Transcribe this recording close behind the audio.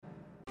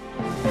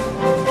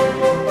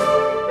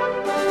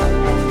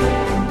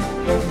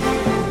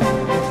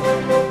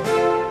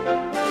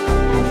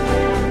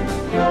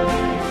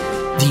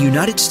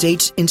United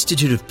States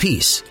Institute of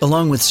Peace,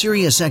 along with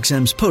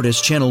SiriusXM's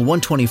POTUS Channel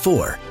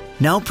 124,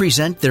 now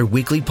present their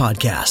weekly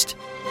podcast.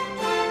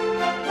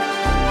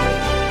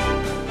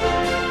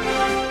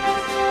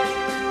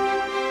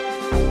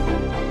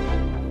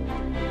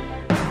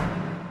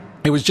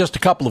 It was just a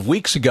couple of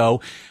weeks ago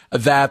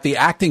that the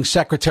acting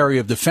Secretary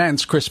of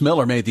Defense, Chris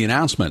Miller, made the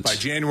announcement. By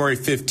January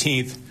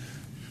 15th,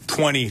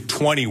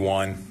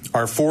 2021,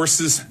 our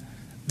forces,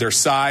 their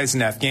size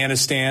in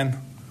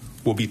Afghanistan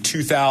will be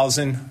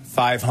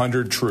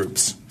 2,500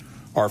 troops.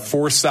 Our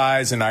force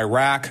size in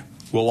Iraq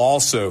will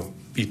also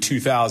be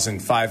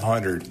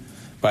 2,500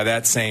 by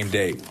that same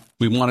date.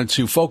 We wanted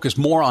to focus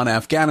more on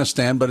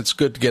Afghanistan, but it's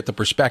good to get the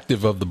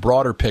perspective of the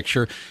broader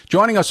picture.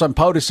 Joining us on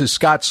POTUS is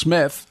Scott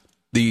Smith,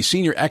 the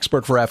senior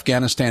expert for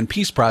Afghanistan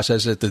peace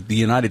process at the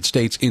United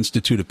States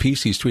Institute of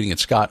Peace. He's tweeting at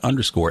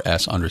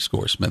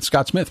Scott_S_Smith.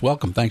 Scott Smith,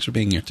 welcome. Thanks for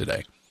being here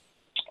today.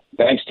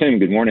 Thanks, Tim.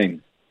 Good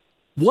morning.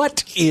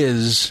 What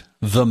is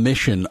the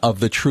mission of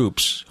the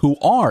troops who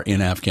are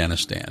in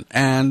Afghanistan?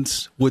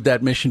 And would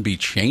that mission be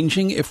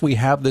changing if we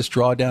have this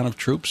drawdown of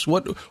troops?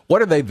 What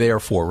are they there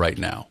for right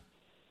now?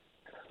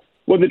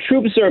 Well, the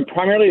troops are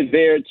primarily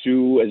there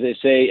to, as they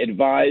say,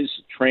 advise,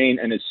 train,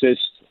 and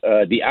assist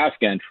the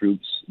Afghan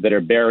troops that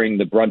are bearing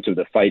the brunt of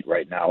the fight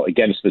right now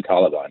against the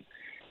Taliban.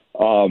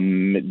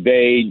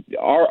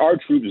 Our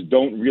troops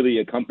don't really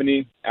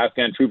accompany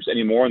Afghan troops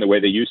anymore in the way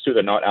they used to.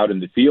 They're not out in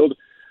the field,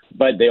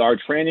 but they are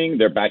training.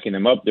 They're backing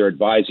them up. They're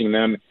advising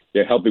them.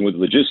 They're helping with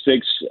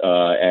logistics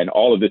and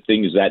all of the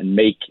things that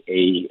make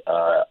a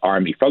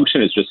army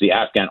function. It's just the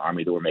Afghan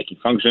army that we're making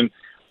function,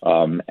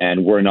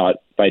 and we're not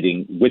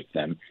fighting with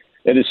them.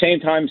 At the same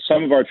time,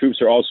 some of our troops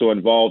are also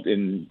involved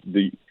in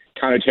the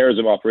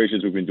counterterrorism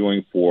operations we've been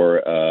doing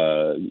for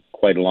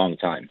quite a long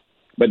time.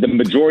 But the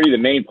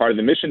main part of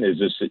the mission is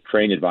just to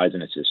train, advise,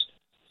 and assist.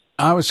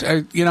 I was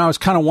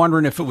kind of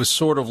wondering if it was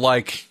sort of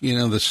like,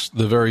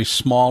 the very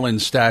small in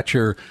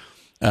stature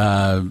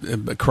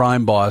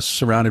crime boss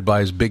surrounded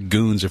by his big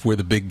goons, if we're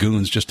the big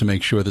goons, just to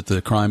make sure that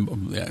the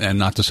crime, and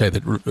not to say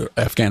that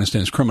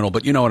Afghanistan is criminal,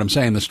 but you know what I'm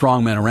saying, the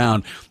strong men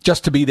around,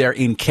 just to be there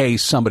in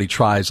case somebody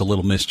tries a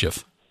little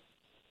mischief.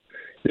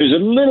 There's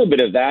a little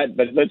bit of that,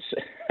 but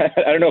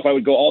I don't know if I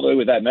would go all the way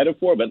with that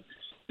metaphor, but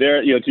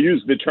to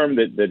use the term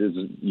that is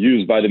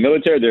used by the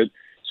military, they're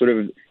sort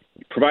of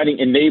providing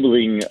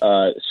enabling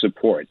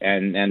support.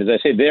 And as I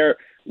say, they're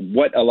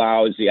what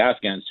allows the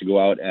Afghans to go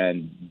out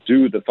and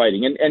do the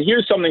fighting. And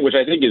here's something which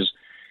I think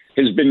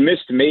has been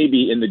missed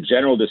maybe in the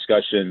general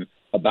discussion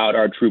about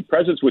our troop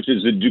presence, which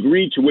is the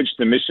degree to which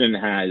the mission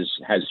has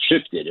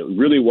shifted. It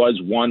really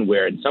was one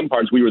where in some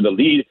parts we were the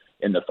lead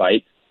in the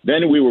fight.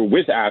 Then we were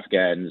with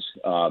Afghans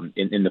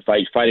in the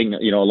fight, fighting,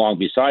 along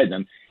beside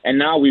them. And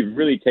now we've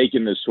really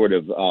taken this sort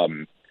of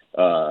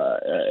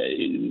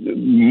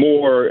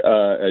more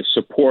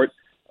support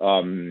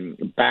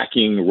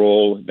backing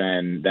role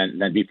than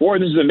before.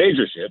 This is a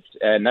major shift,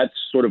 and that's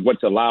sort of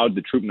what's allowed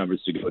the troop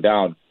numbers to go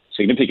down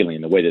significantly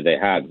in the way that they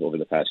have over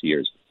the past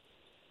years.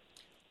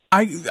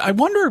 I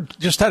wonder,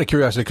 just out of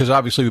curiosity, because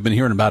obviously we've been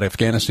hearing about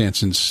Afghanistan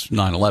since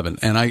 9/11,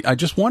 and I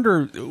just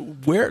wonder,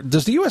 where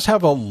does the U.S.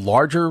 have a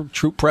larger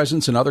troop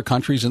presence in other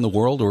countries in the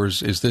world, or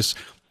is this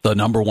the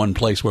number one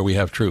place where we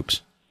have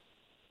troops?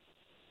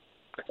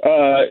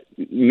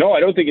 No, I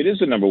don't think it is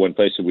the number one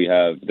place that we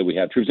have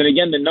troops. And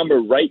again, the number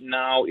right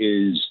now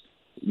is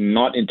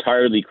not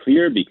entirely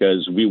clear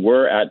because we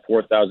were at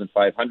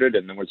 4,500,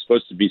 and then we're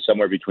supposed to be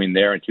somewhere between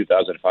there and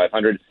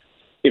 2,500.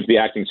 If the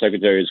acting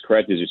secretary is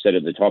correct, as you said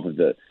at the top of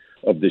the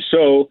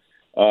show,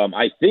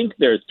 I think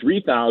there are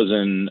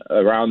 3,000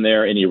 around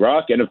there in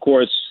Iraq, and of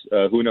course,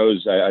 who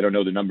knows? I don't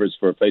know the numbers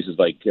for places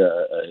like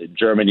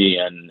Germany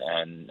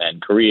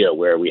and Korea,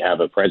 where we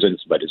have a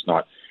presence, but it's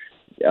not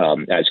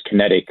as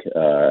kinetic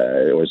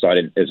or it's not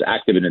as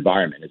active an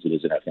environment as it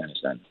is in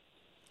Afghanistan.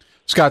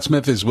 Scott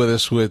Smith is with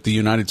us with the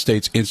United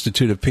States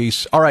Institute of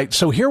Peace. All right,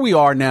 so here we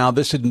are now.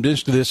 This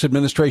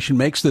administration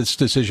makes this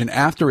decision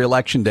after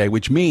Election Day,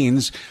 which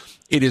means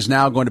it is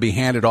now going to be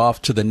handed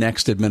off to the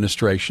next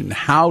administration.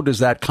 How does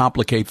that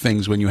complicate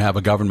things when you have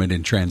a government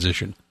in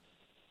transition?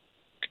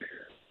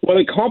 Well,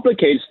 it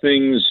complicates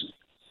things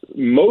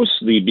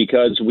mostly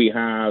because we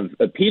have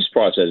a peace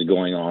process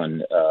going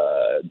on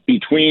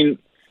between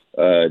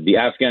the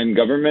Afghan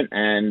government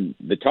and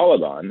the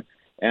Taliban.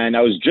 And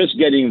I was just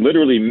getting,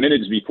 literally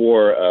minutes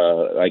before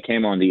I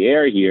came on the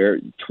air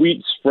here,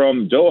 tweets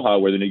from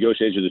Doha, where the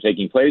negotiations are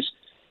taking place,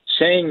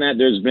 saying that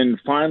there's been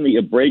finally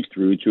a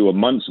breakthrough to a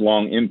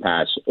months-long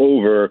impasse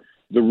over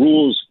the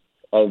rules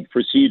of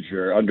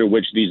procedure under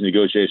which these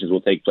negotiations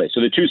will take place.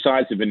 So the two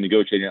sides have been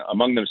negotiating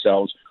among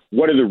themselves,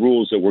 what are the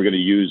rules that we're going to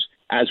use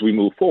as we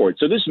move forward.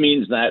 So this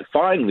means that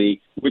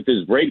finally, with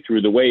this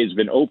breakthrough, the way has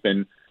been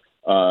open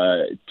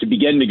to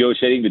begin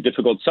negotiating the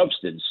difficult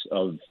substance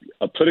of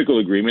a political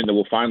agreement that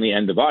will finally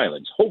end the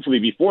violence. Hopefully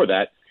before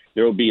that,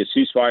 there will be a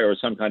ceasefire or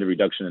some kind of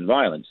reduction in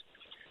violence.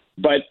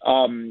 But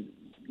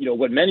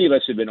what many of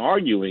us have been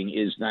arguing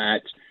is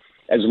that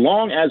as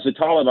long as the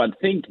Taliban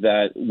think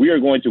that we are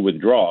going to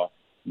withdraw,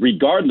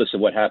 regardless of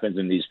what happens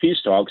in these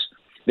peace talks,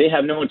 they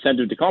have no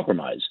incentive to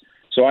compromise.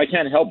 So I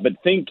can't help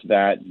but think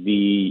that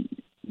the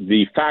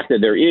fact that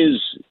there is,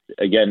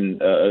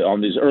 again,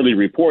 on these early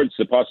reports,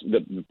 the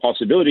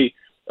possibility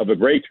of a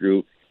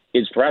breakthrough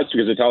is perhaps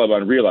because the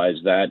Taliban realize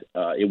that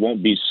it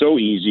won't be so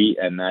easy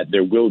and that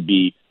there will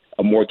be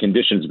a more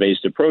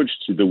conditions-based approach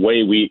to the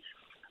way we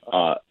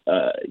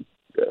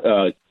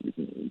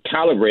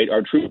calibrate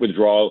our troop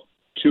withdrawal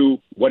to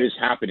what is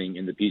happening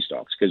in the peace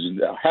talks, because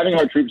having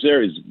our troops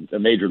there is a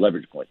major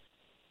leverage point.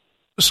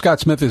 Scott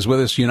Smith is with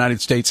us, United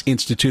States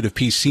Institute of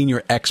Peace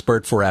senior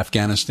expert for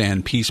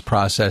Afghanistan peace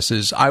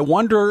processes. I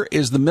wonder,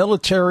 is the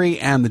military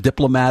and the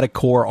diplomatic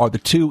corps, are the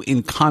two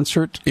in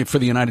concert for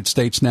the United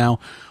States now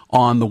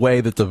on the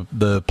way that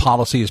the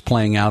policy is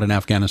playing out in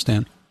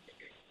Afghanistan?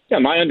 Yeah,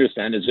 my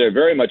understanding is they're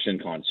very much in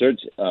concert.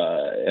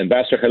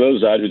 Ambassador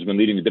Khalilzad, who's been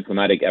leading the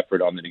diplomatic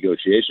effort on the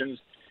negotiations,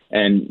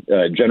 and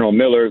General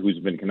Miller, who's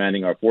been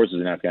commanding our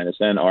forces in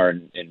Afghanistan, are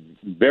in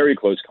very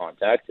close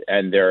contact,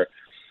 and there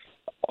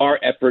are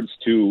efforts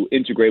to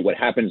integrate what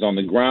happens on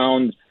the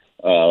ground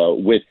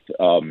with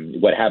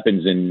what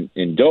happens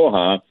in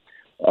Doha.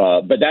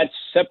 But that's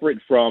separate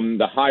from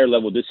the higher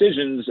level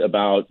decisions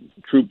about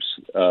troops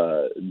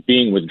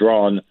being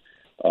withdrawn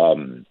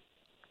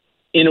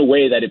in a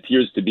way that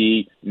appears to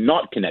be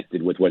not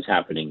connected with what's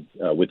happening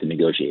with the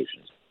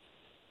negotiations.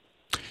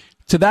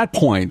 To that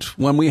point,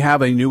 when we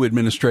have a new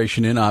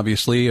administration in,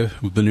 obviously,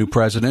 the new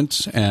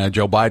president,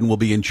 Joe Biden will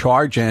be in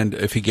charge, and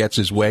if he gets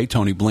his way,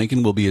 Tony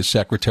Blinken will be his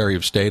Secretary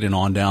of State and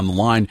on down the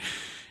line.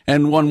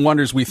 And one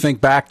wonders, we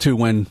think back to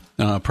when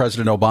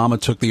President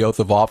Obama took the oath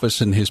of office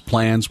and his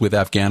plans with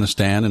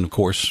Afghanistan, and of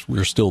course,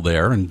 we're still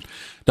there. And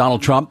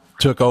Donald Trump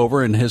took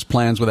over and his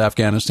plans with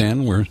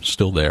Afghanistan, we're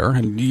still there.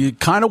 And you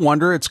kind of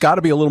wonder, it's got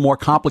to be a little more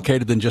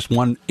complicated than just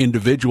one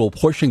individual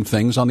pushing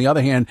things. On the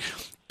other hand,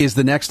 is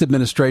the next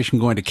administration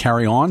going to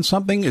carry on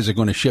something? Is it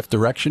going to shift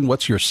direction?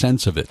 What's your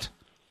sense of it?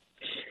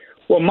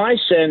 Well, my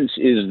sense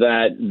is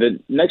that the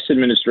next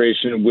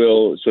administration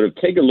will sort of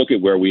take a look at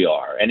where we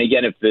are. And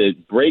again, if the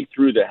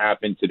breakthrough that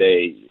happened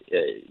today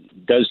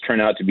does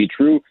turn out to be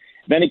true,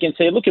 then it can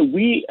say, look,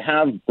 we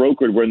have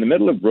brokered, we're in the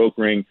middle of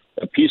brokering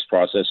a peace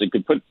process that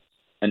could put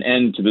an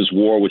end to this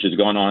war, which has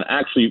gone on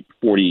actually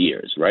 40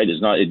 years, right?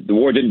 The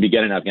war didn't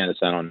begin in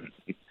Afghanistan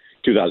in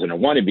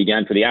 2001. It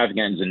began for the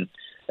Afghans in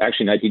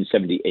actually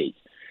 1978.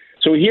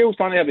 So here we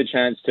finally have a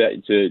chance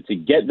to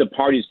get the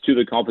parties to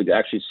the conflict to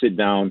actually sit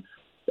down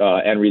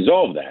and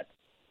resolve that.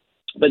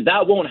 But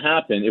that won't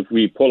happen if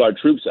we pull our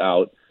troops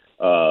out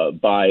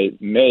by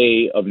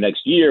May of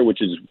next year,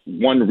 which is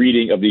one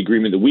reading of the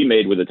agreement that we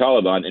made with the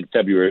Taliban in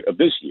February of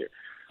this year.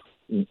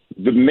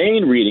 The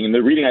main reading, and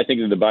the reading I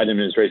think that the Biden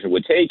administration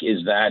would take,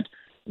 is that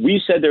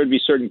we said there would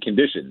be certain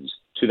conditions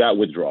to that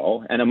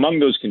withdrawal, and among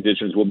those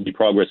conditions will be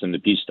progress in the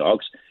peace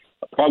talks,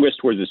 progress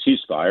towards a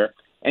ceasefire.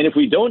 And if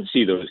we don't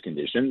see those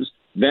conditions,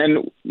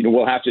 then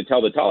we'll have to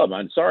tell the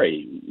Taliban,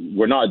 sorry,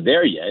 we're not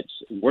there yet.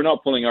 We're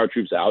not pulling our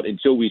troops out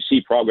until we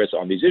see progress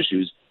on these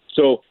issues.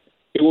 So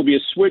it will be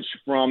a switch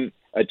from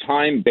a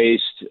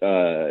time-based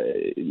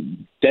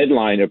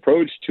deadline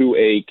approach to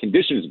a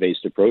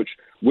conditions-based approach,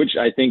 which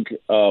I think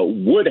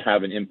would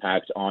have an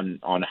impact on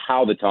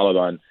how the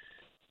Taliban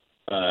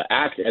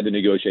act at the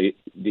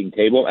negotiating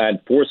table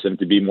and force them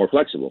to be more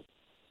flexible.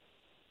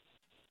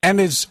 And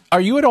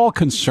are you at all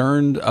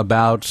concerned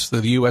about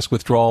the U.S.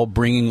 withdrawal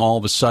bringing all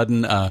of a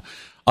sudden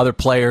other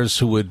players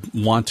who would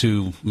want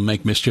to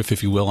make mischief,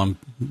 if you will? I'm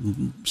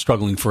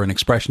struggling for an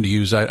expression to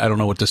use. I don't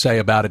know what to say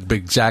about it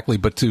exactly,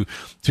 but to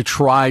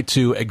try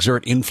to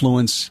exert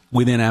influence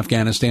within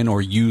Afghanistan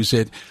or use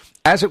it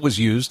as it was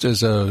used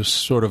as a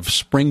sort of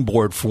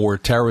springboard for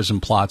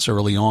terrorism plots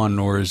early on,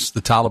 or is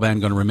the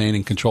Taliban going to remain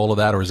in control of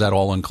that, or is that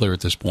all unclear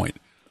at this point?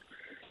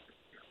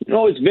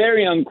 No, it's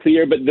very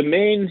unclear, but the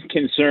main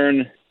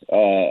concern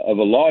of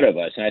a lot of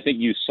us, and I think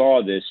you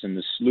saw this in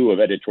the slew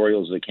of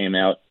editorials that came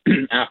out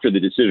after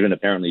the decision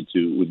apparently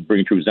to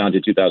bring troops down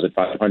to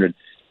 2,500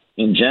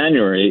 in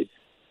January,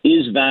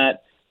 is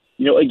that,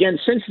 again,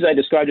 since as I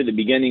described at the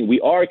beginning,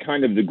 we are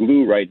kind of the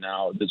glue right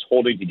now that's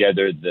holding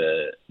together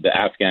the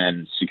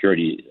Afghan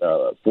security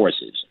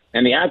forces.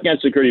 And the Afghan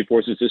security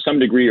forces, to some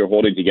degree, are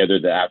holding together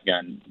the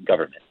Afghan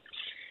government.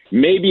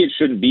 Maybe it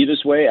shouldn't be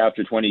this way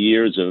after 20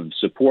 years of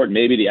support.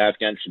 Maybe the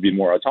Afghans should be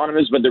more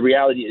autonomous, but the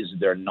reality is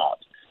they're not.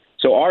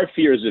 So our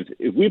fear is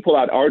if we pull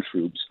out our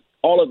troops,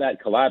 all of that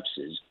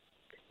collapses.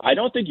 I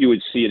don't think you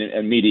would see an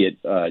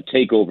immediate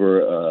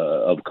takeover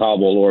of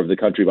Kabul or of the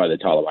country by the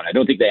Taliban. I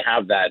don't think they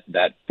have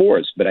that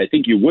force, but I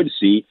think you would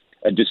see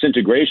a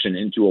disintegration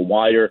into a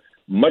wider,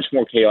 much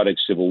more chaotic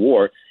civil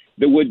war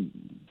that would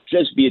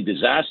just be a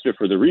disaster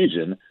for the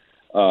region,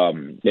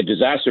 a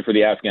disaster for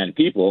the Afghan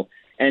people,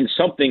 and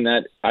something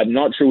that I'm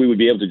not sure we would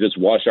be able to just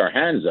wash our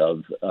hands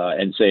of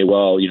and say,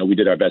 well, we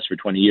did our best for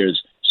 20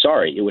 years.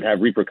 Sorry, it would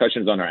have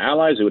repercussions on our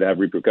allies. It would have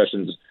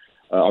repercussions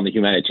on the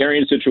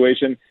humanitarian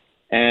situation.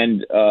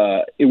 And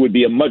it would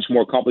be a much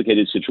more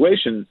complicated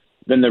situation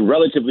than the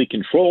relatively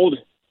controlled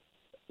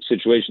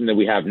situation that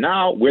we have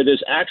now, where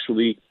there's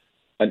actually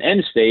an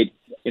end state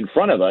in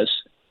front of us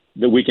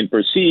that we can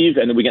perceive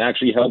and that we can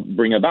actually help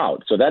bring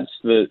about. So that's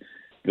the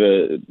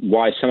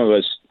why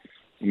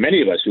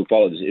many of us who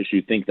follow this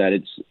issue think that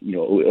it's,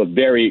 a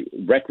very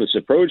reckless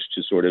approach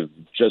to sort of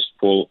just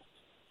pull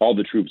all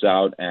the troops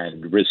out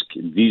and risk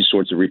these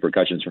sorts of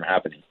repercussions from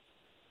happening.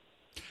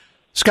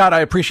 Scott, I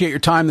appreciate your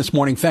time this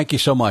morning. Thank you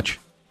so much.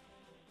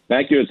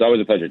 Thank you. It's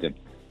always a pleasure, Tim.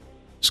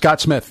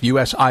 Scott Smith,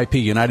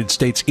 USIP, United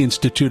States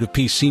Institute of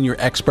Peace senior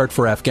expert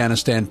for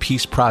Afghanistan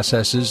peace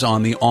processes,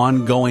 on the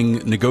ongoing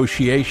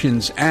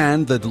negotiations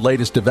and the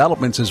latest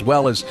developments, as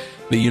well as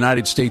the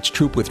United States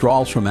troop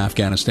withdrawals from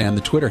Afghanistan.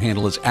 The Twitter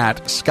handle is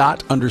at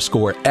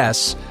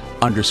Scott_S_Smith.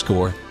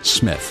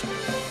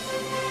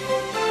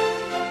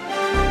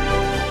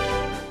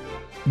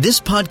 This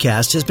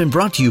podcast has been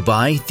brought to you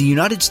by the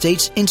United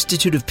States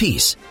Institute of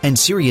Peace and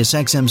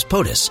SiriusXM's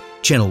POTUS,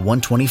 Channel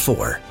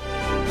 124.